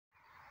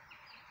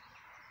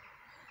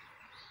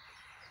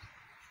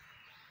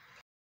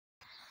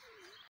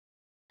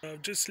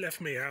I've just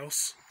left my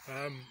house.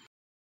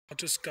 I'll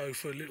just go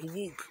for a little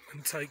walk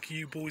and take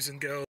you boys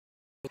and girls,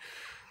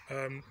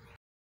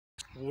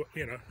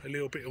 you know, a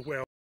little bit of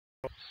well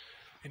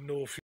in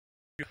North.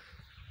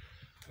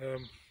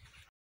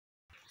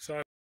 So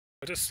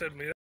I just sent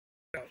me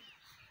about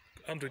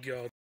 100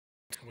 yards,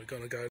 and we're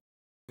going to go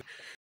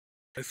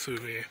through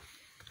here,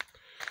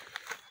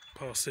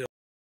 past the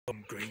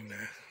green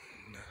there,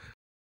 and,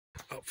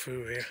 up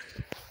through here,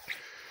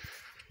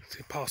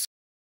 to past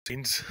the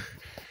inns.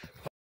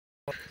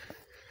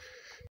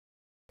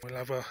 We'll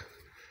have a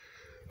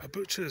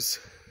butcher's.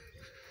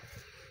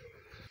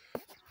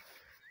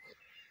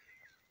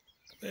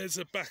 There's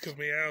the back of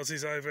my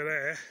houses over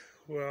there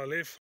where I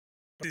live.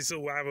 This is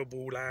all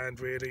arable land,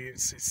 really.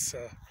 It's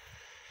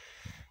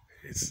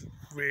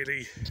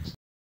really.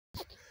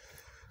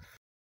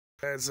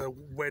 There's a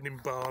wedding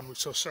barn,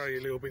 which I'll show you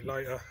a little bit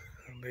later,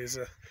 and there's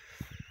a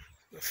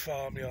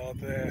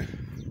farmyard there.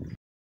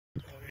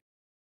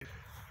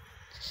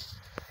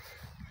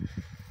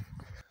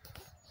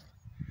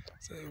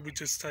 So we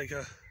just take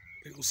a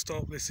little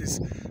stop. This is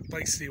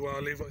basically where I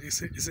live.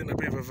 It's in a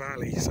bit of a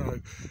valley, so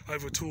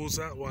over towards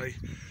that way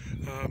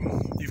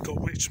you've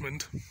got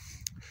Richmond,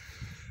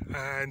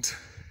 and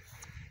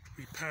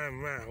we pan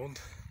round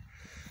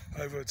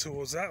over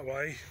towards that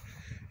way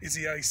is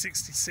the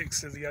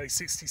A66, and the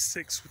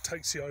A66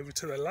 takes you over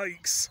to the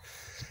lakes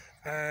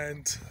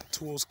and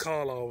towards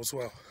Carlisle as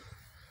well.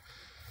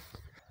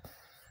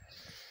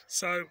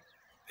 So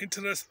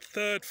into the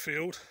third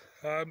field,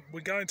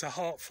 we're going to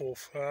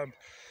Hartforth.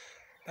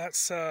 That's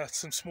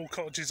some small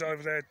cottages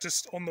over there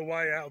just on the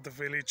way out of the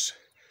village,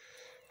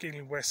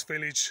 Gilling West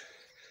village,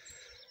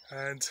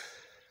 and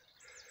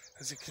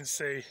as you can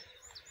see,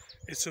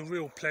 it's a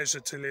real pleasure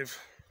to live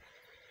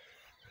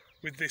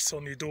with this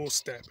on your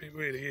doorstep. It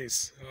really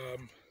is.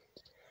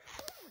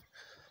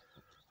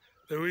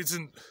 There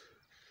isn't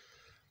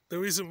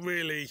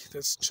really,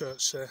 there's a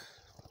church there,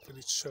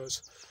 village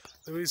church.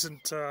 There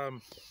isn't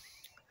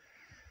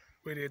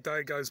really a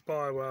day goes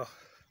by where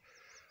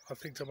I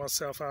think to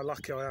myself how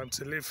lucky I am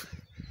to live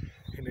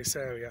in this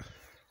area.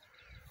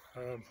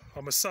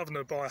 I'm a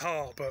southerner by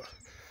heart, but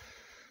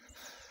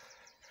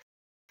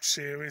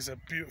Hampshire is a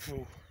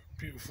beautiful,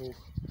 beautiful,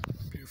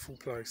 beautiful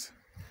place.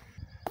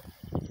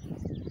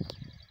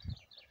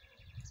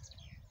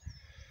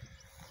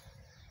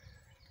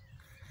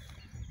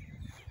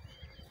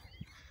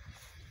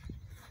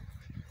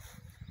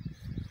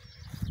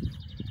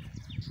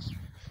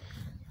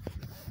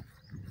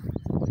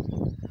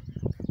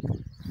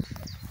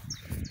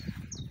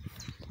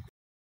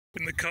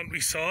 In the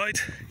countryside,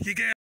 you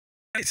get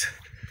it.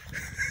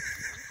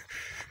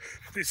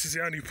 This is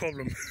the only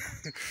problem.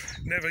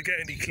 Never get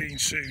any clean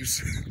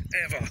shoes,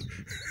 ever,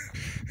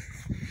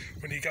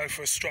 when you go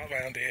for a strut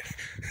round here.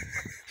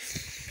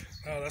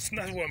 Oh, that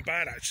wasn't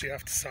bad actually, I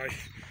have to say.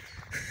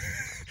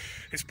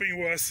 It's been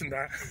worse than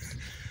that,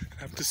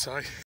 I have to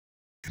say.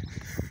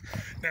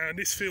 Now in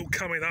this field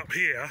coming up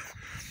here,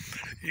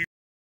 you're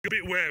a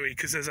bit wary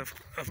because there's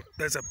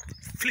a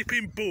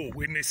flipping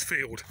bull in this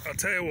field. I'll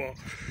tell you what,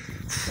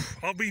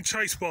 I've been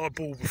chased by a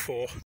bull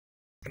before,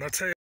 and I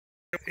tell you,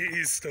 it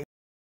is the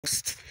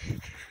worst.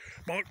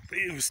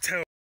 It was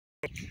terrible.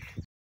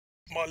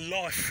 My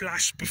life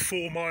flashed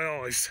before my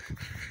eyes.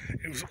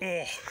 It was,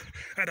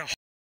 and a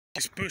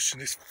this bush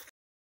and this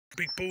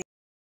big bull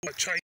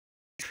chase.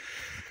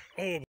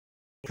 Oh,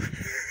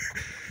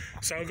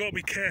 so I've got to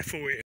be careful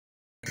here,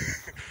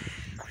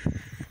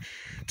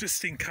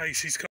 just in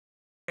case he's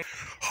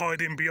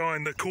hiding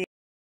behind the corner.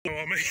 You know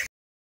what I mean?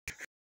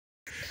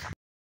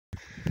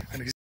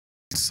 And he's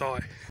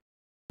inside.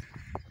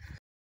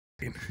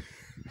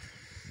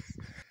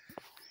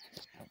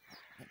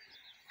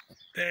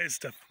 There's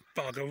the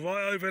bugger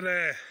right over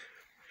there.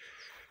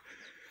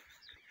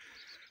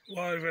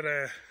 Right over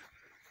there.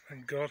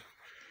 Thank God.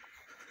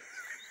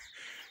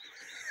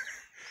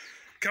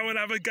 Come and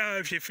have a go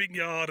if you think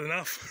you're hard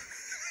enough.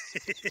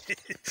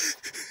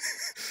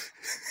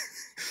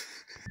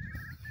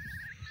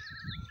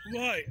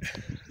 Right,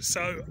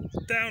 so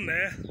down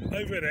there,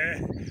 over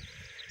there,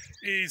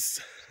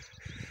 is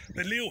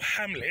the little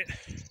hamlet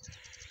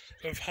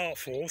of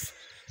Hartforth,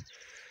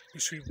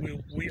 which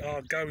we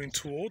are going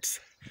towards.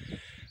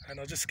 And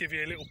I'll just give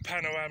you a little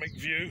panoramic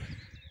view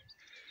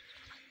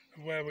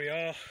of where we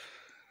are.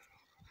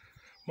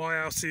 My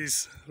house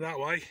is that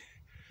way.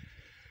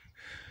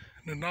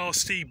 The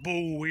nasty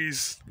bull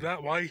is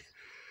that way.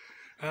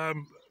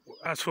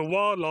 As for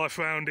wildlife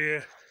around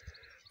here,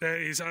 there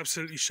is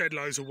absolutely shed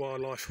loads of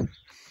wildlife.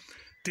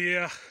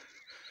 Deer,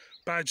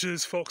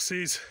 badgers,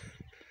 foxes,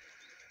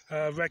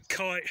 red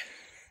kite,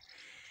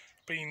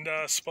 been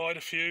spied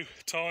a few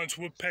times,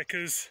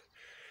 woodpeckers,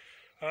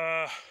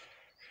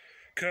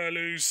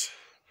 curlews,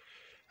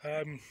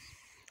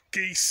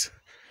 geese,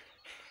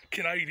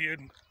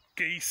 Canadian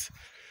geese.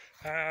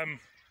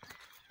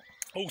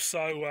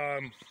 Also,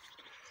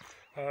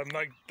 they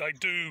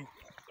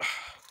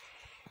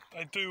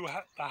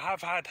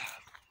have had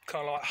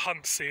kind of like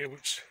hunts here,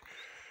 which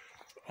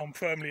I'm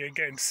firmly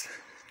against.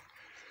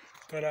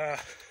 But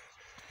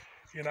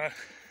you know,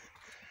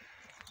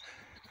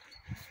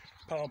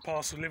 part and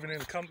parcel of living in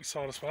the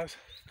countryside, I suppose.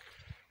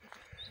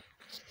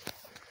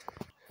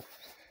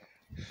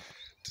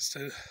 Just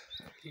a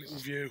little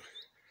view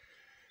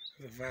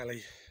of the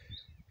valley.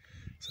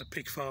 It's a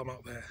pig farm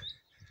up there.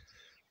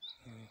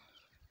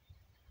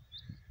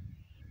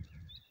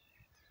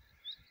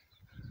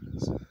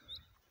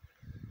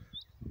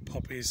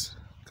 Poppies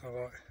kind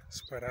of like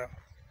spread out.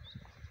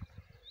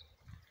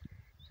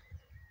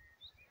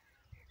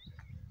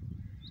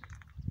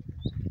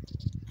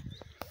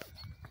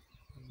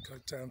 And go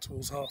down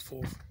towards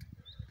Hartforth.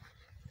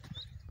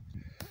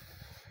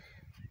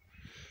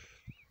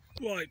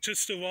 Right,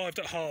 just arrived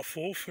at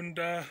Hartforth, and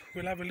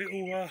we'll have a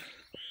little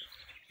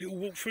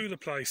walk through the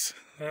place.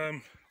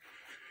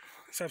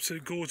 It's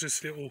absolutely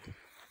gorgeous little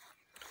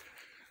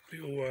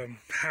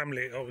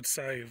hamlet, I would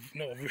say.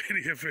 Not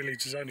really a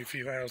village, there's only a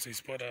few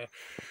houses, but it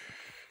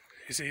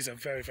is a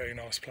very, very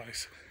nice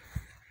place.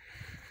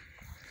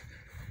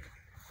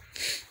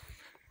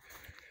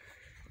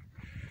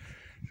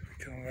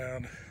 We come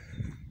around.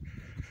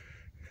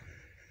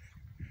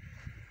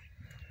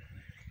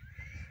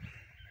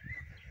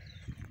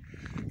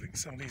 I think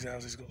some of these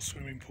houses got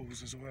swimming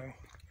pools as well.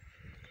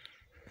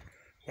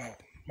 Well,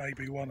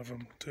 maybe one of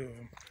them, two of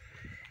them.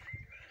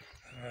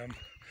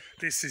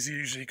 This is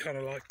usually kind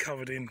of like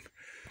covered in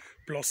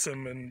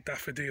blossom and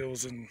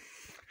daffodils and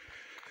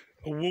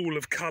a wall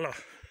of colour.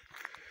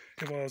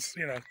 If I was,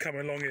 you know,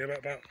 coming along here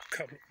about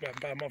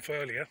a month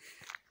earlier.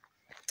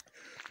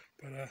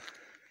 But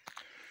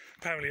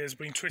apparently there's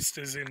been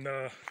twisters in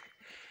a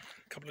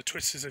couple of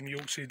twisters in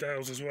Yorkshire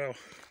Dales as well,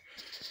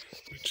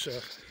 which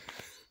were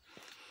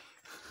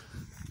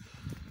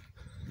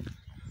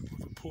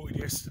reported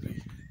yesterday.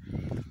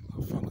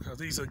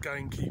 These are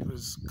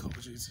gamekeepers'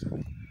 cottages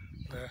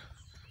there,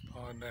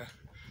 behind there.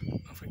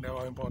 I think they're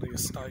owned by the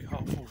estate,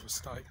 Hartforth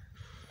estate,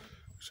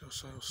 which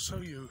I'll show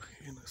you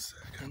in a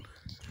second.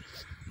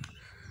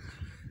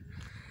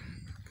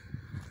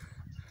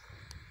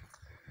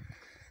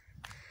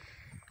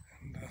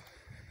 And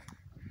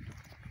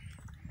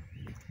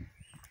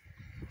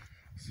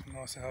some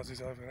nice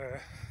houses over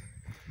there.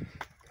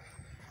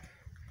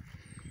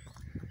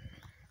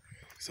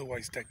 It's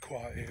always dead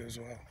quiet here as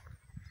well.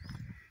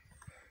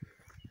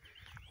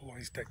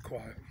 Always dead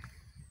quiet.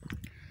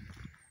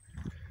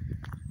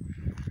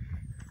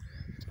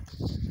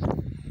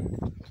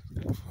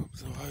 Up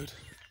the road.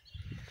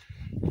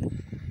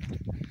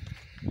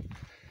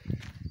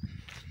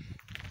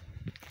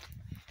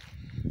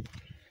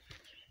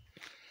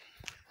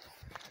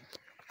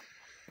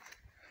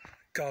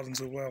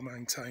 Gardens are well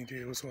maintained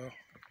here as well.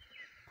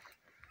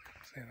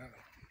 See that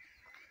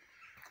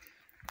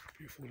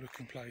beautiful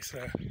looking place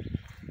there.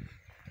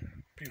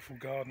 Beautiful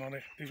garden on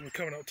it. We're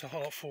coming up to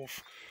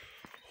Hartforth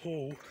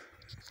Hall,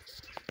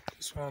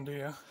 just round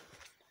here.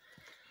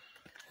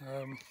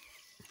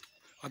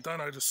 I don't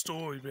know the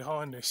story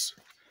behind this,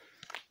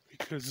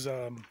 because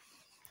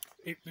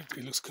it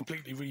looks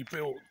completely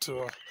rebuilt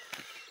to a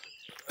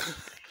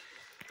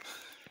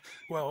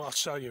well, I'll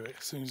show you it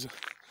as soon as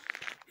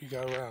we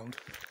go around.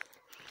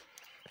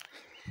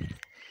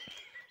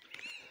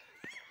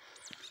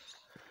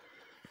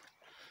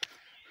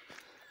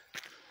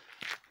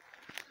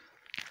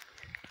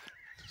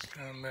 Just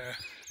down there.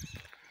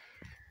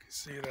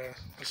 See there,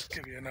 I'll just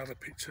give you another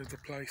picture of the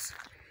place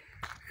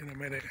in a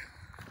minute.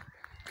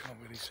 Can't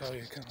really show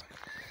you, can I?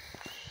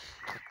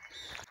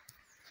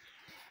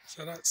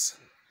 So that's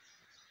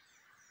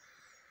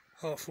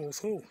Hartforth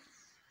Hall.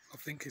 I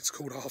think it's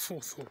called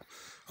Hartforth Hall.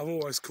 I've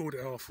always called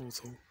it Hartforth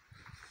Hall.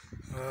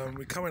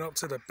 We're coming up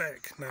to the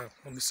beck now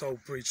on this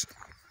old bridge,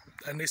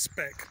 and this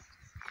beck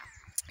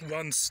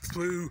runs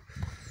through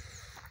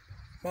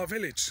my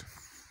village.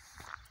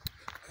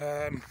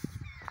 And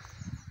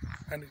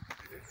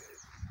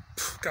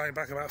going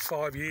back about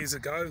 5 years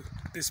ago,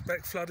 this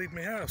beck flooded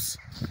my house.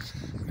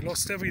 We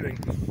lost everything.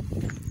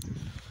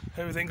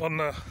 Everything on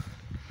the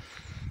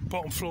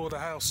bottom floor of the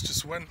house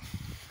just went.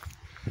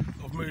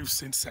 I've moved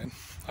since then,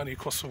 only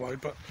across the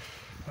road, but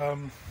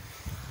the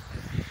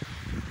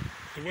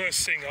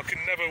worst thing, I can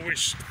never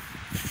wish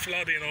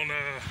flooding on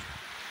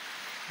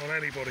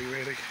anybody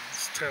really.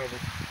 It's terrible.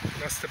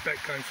 That's the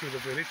beck going through the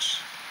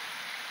village.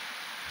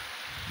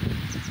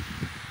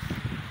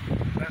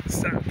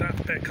 That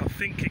beck, I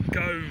think it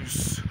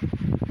goes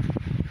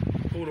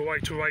all the way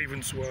to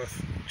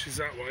Ravensworth, which is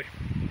that way,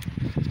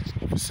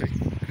 obviously,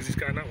 because it's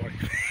going that way.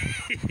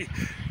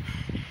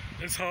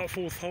 There's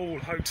Hartforth Hall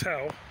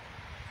Hotel,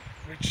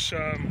 which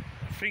I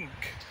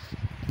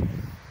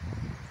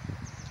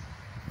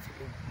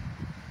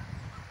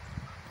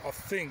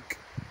think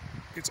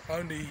it's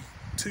only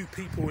 2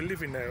 people who are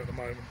living there at the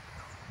moment.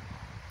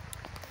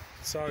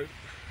 So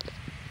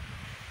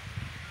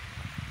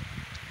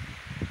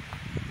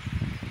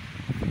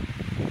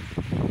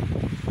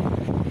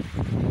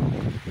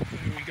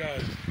there we go.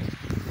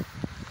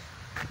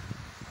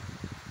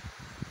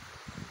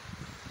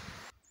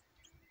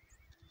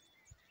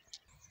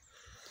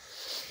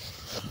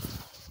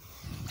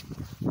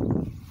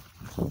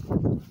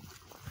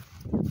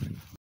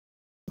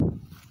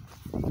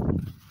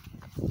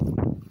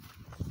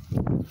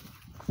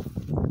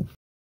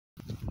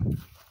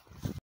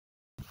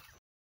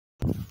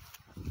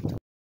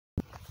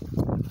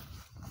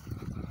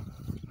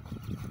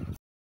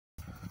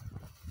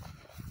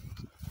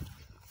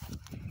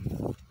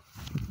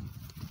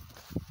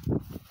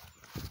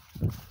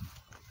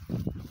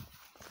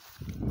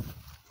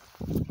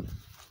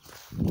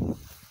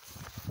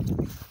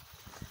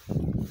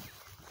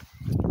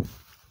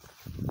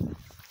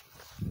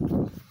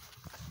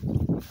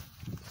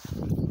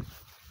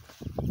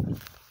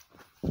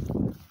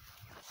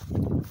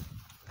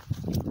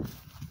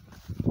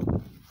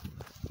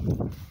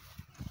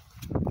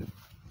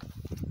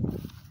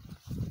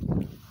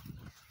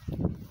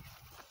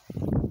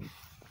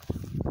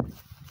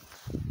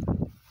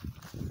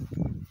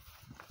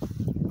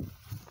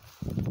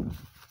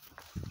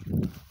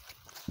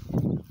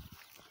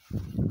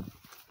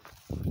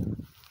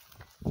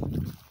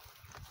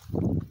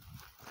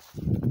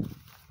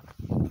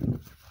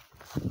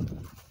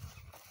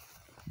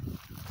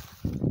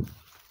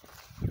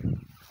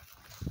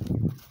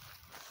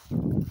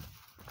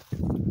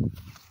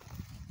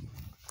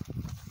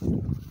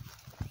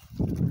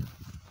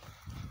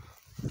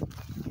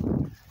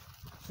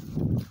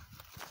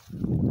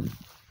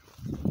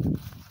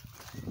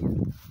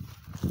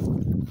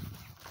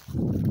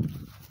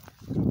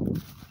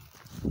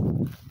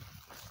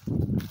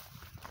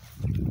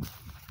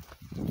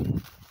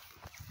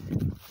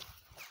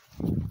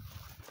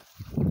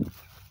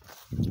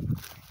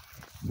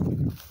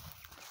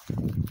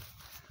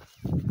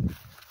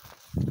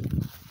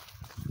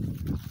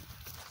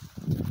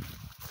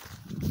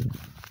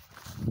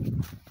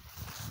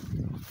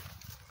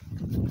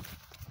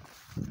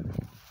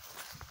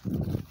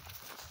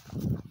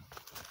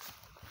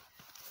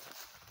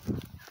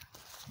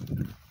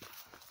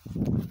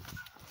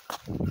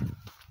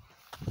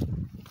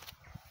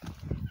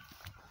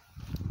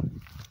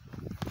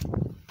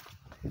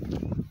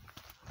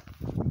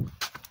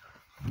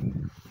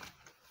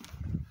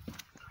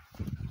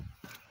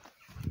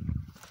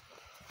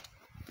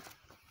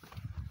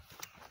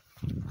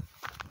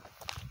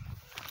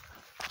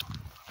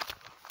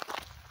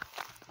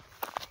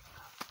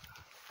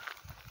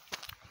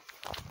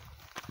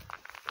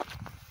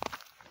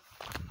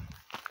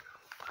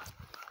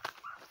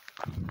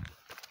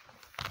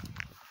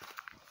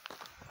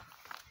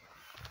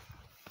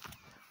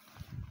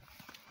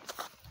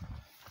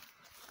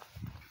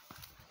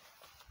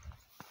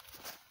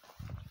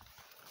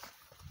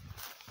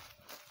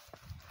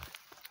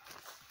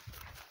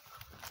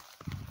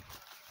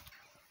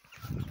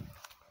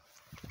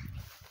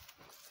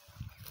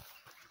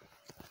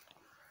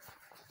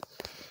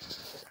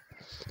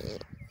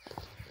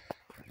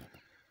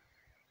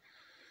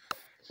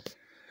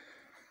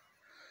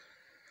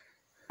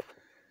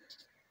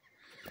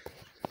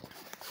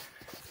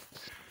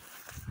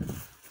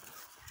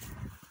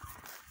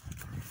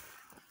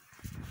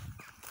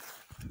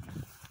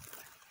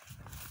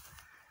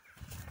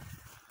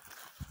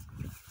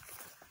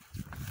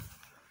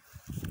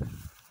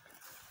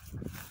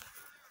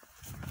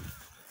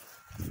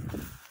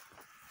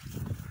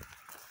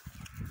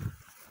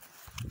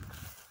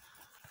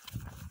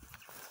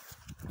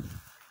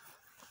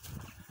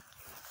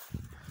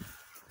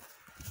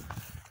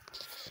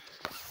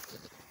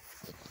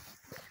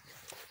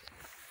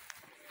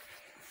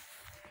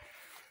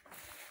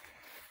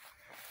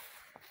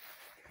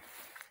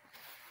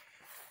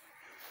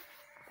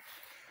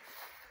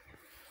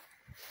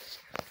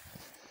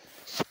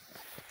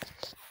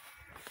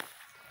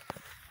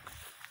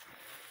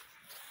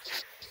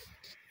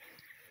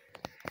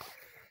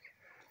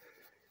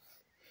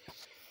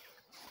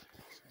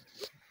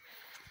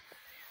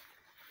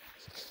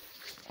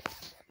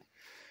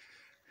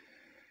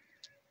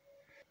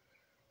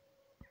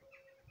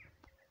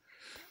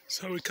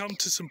 So we come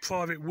to some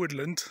private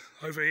woodland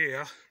over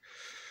here.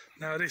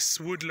 Now this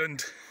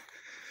woodland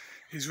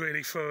is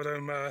really for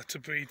them to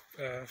breed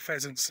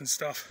pheasants and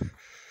stuff.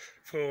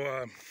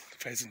 For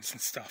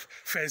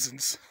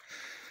pheasants.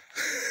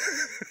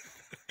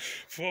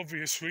 For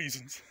obvious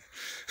reasons.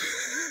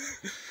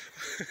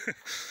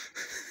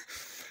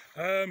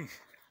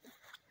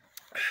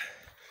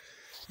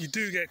 You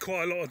do get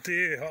quite a lot of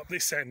deer up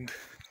this end.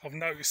 I've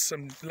noticed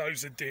some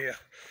loads of deer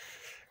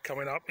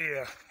coming up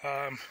here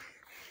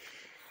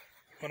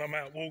when I'm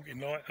out walking,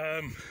 like,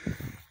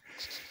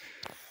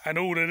 and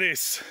all of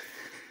this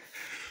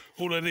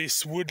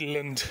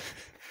woodland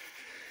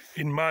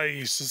in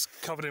maize is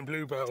covered in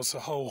bluebells. The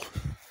whole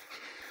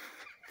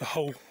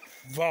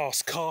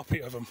vast carpet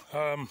of them,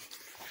 and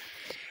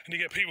you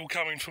get people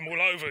coming from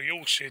all over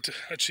Yorkshire to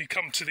actually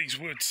come to these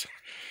woods.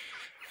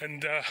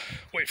 And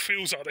well, it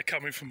feels like they're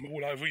coming from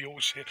all over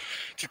Yorkshire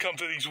to come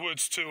to these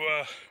woods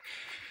to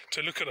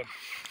look at them.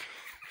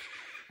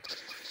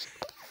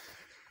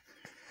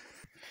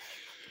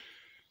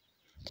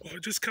 Well, I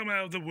just come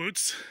out of the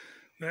woods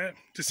there.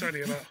 It's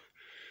only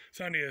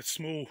a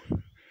small,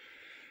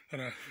 I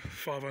don't know,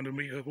 500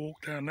 metre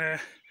walk down there.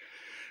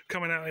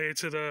 Coming out here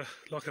to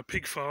like a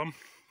pig farm,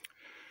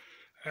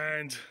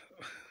 and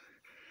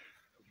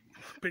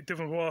a bit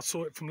different from what I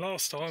saw it from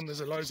last time.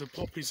 There's loads of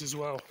poppies as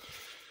well.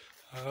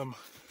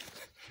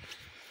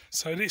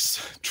 So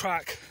this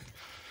track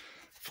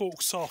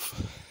forks off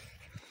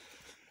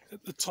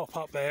at the top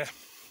up there,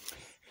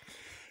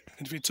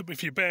 and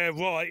if you bear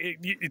right,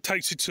 it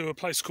takes you to a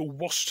place called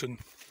Washton.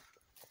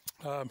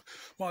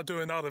 Might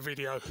do another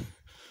video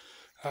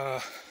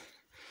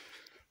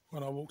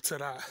when I walk to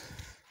that.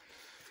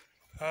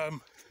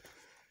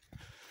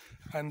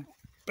 And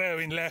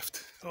bearing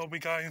left, I'll be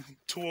going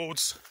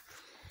towards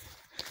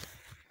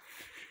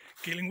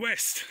Gilling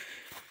West.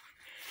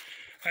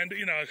 And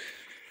you know,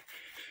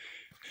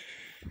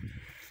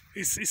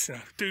 it's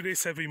do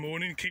this every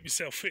morning, keep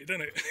yourself fit,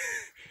 doesn't it?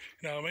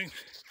 You know what I mean?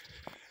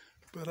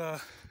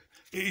 But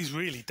it is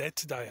really dead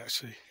today,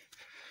 actually.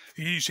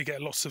 You usually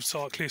get lots of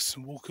cyclists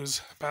and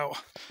walkers about.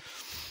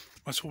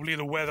 Most probably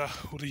the weather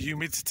or the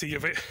humidity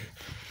of it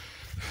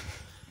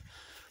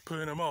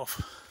putting them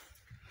off.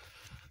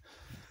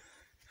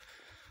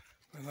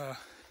 And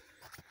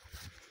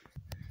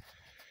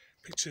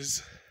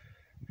pictures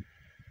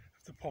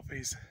of the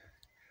poppies.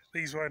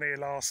 These weren't here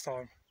last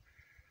time.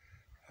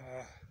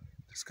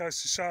 Just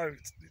goes to show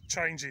it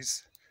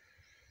changes.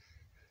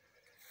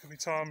 Every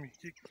time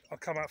I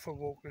come out for a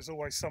walk, there's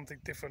always something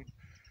different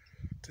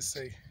to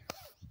see.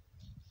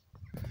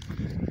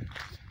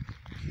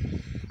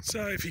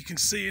 So if you can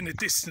see in the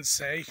distance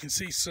there, you can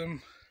see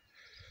some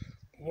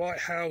white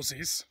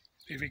houses,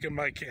 if you can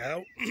make it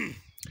out.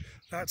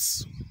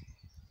 That's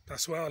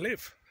where I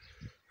live.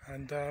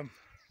 And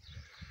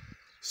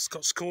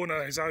Scott's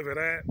Corner is over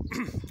there.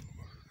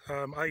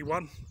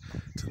 A1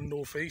 to the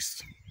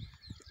northeast.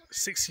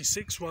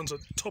 66 runs on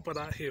top of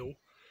that hill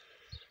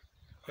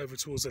over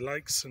towards the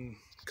lakes and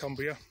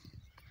Cumbria.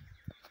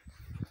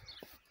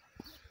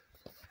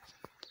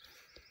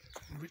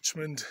 And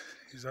Richmond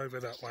is over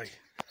that way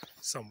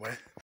somewhere.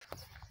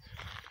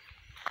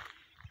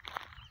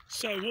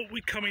 So what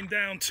we're coming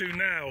down to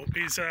now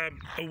is a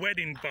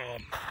wedding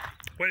barn.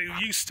 Well,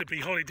 it used to be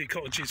holiday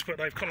cottages, but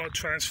they've kind of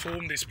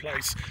transformed this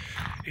place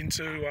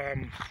into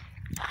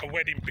a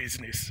wedding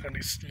business, and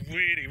it's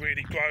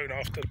really grown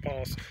over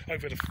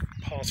the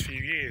past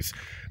few years.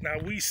 Now,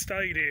 we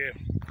stayed here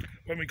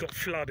when we got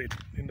flooded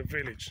in the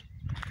village,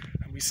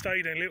 and we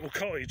stayed in a little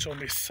cottage on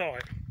this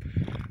site.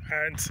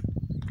 And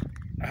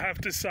I have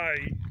to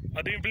say,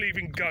 I didn't believe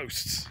in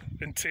ghosts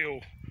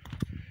until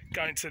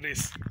going to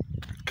this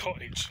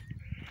cottage,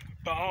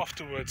 but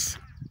afterwards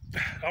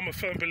I'm a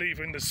firm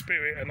believer in the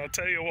spirit. And I'll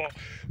tell you what,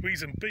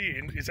 reason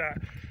being is that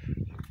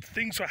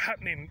things were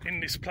happening in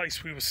this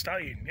place we were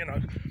staying. You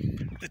know,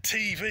 the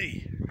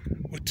TV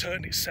would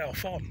turn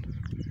itself on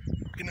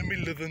in the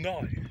middle of the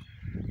night.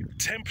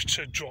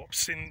 Temperature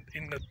drops in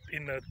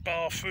the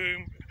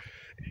bathroom,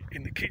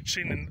 in the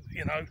kitchen, and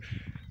you know,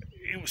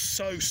 it was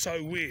so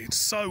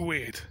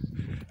weird.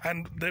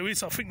 And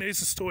I think there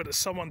is a story that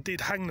someone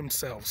did hang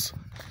themselves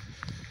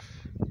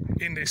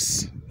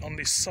on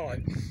this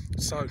site.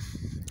 So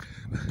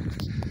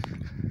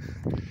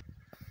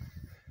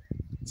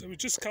we've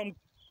just come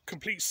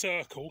complete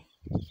circle.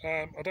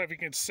 I don't know if you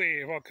can see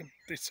it. If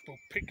this will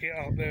pick it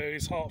up. There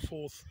is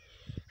Hartforth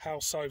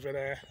house over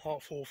there.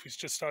 Hartforth is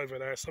just over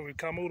there. So we've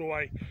come all the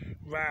way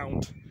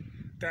round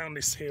down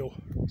this hill,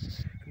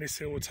 and this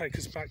hill will take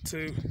us back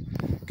to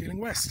Gilling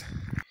West.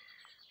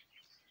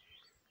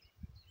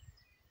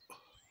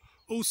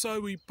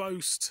 Also, we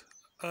boast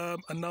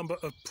a number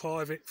of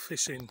private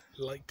fishing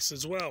lakes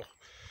as well,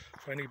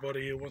 for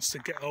anybody who wants to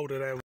get hold of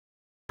their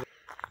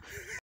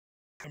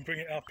and bring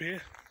it up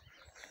here.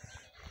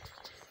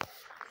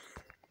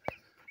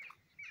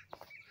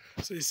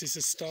 So this is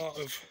the start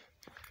of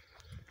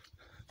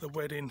the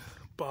wedding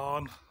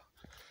barn.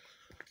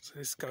 So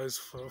this goes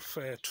for a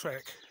fair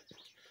trek.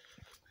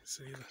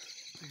 See,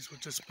 these were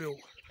just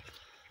built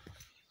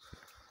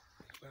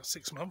about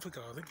 6 months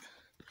ago, I think.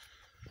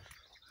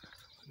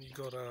 And you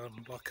got I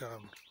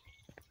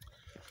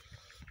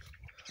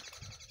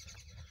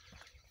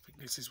think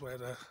this is where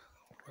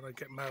they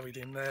get married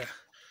in there.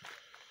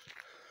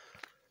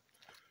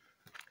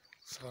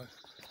 So, don't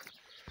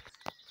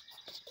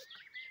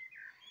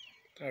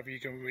know if you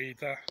can read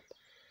that.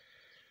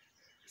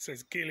 It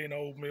says Gilling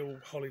Old Mill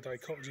Holiday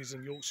Cottages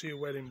and Yorkshire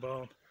Wedding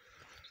Barn.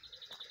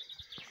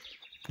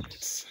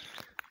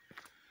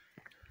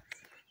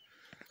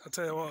 I'll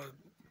tell you what,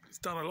 it's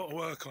done a lot of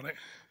work on it.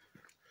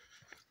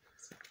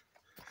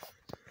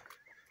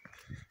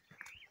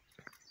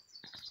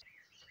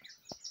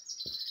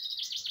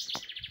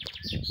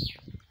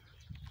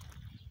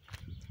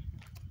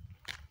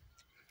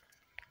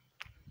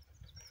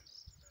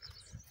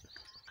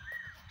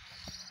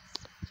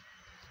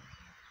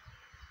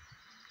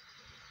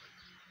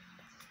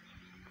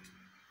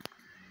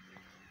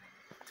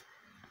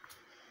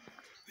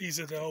 These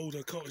are the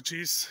older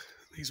cottages.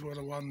 These were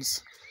the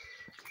ones,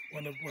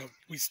 well,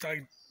 we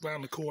stayed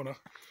round the corner,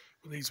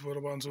 but these were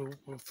the ones that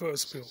were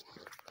first built.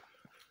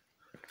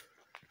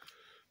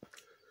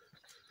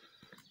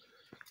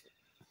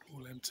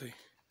 All empty,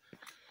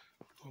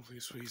 for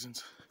obvious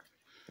reasons.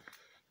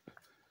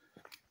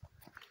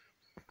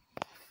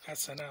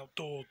 That's an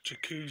outdoor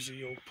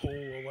jacuzzi or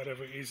pool or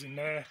whatever it is in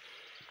there.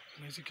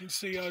 And as you can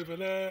see over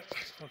there,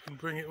 if I can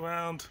bring it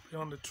round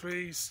behind the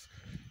trees,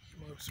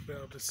 you might be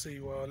able to see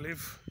where I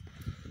live.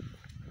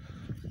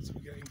 So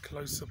we're getting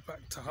closer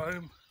back to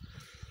home.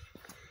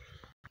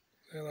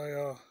 There they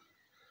are.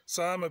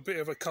 So I'm a bit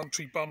of a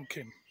country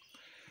bumpkin,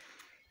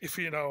 if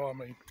you know what I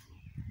mean.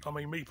 I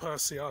mean, me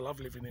personally, I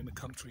love living in the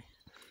country.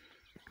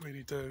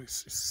 Really do.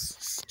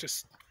 It's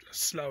just a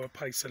slower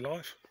pace of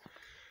life.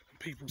 And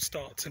people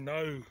start to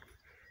know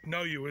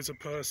you as a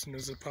person,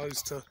 as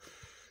opposed to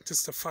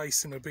just a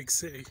face in a big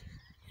city,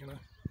 you know.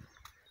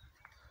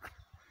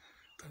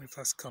 Don't know if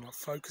that's kind of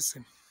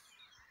focusing.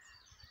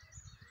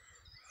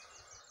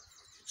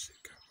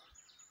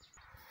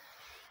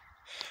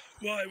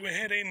 Right, we're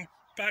heading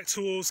back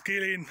towards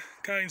Gilling,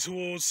 going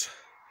towards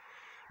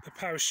the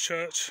parish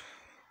church,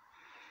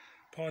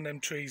 behind them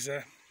trees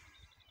there.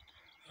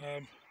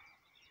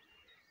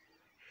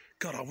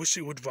 God, I wish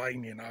it would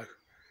rain, you know.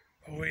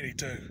 I really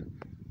do.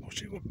 I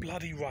wish it would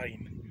bloody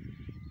rain.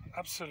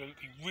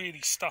 Absolutely,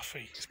 really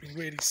stuffy. It's been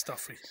really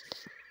stuffy.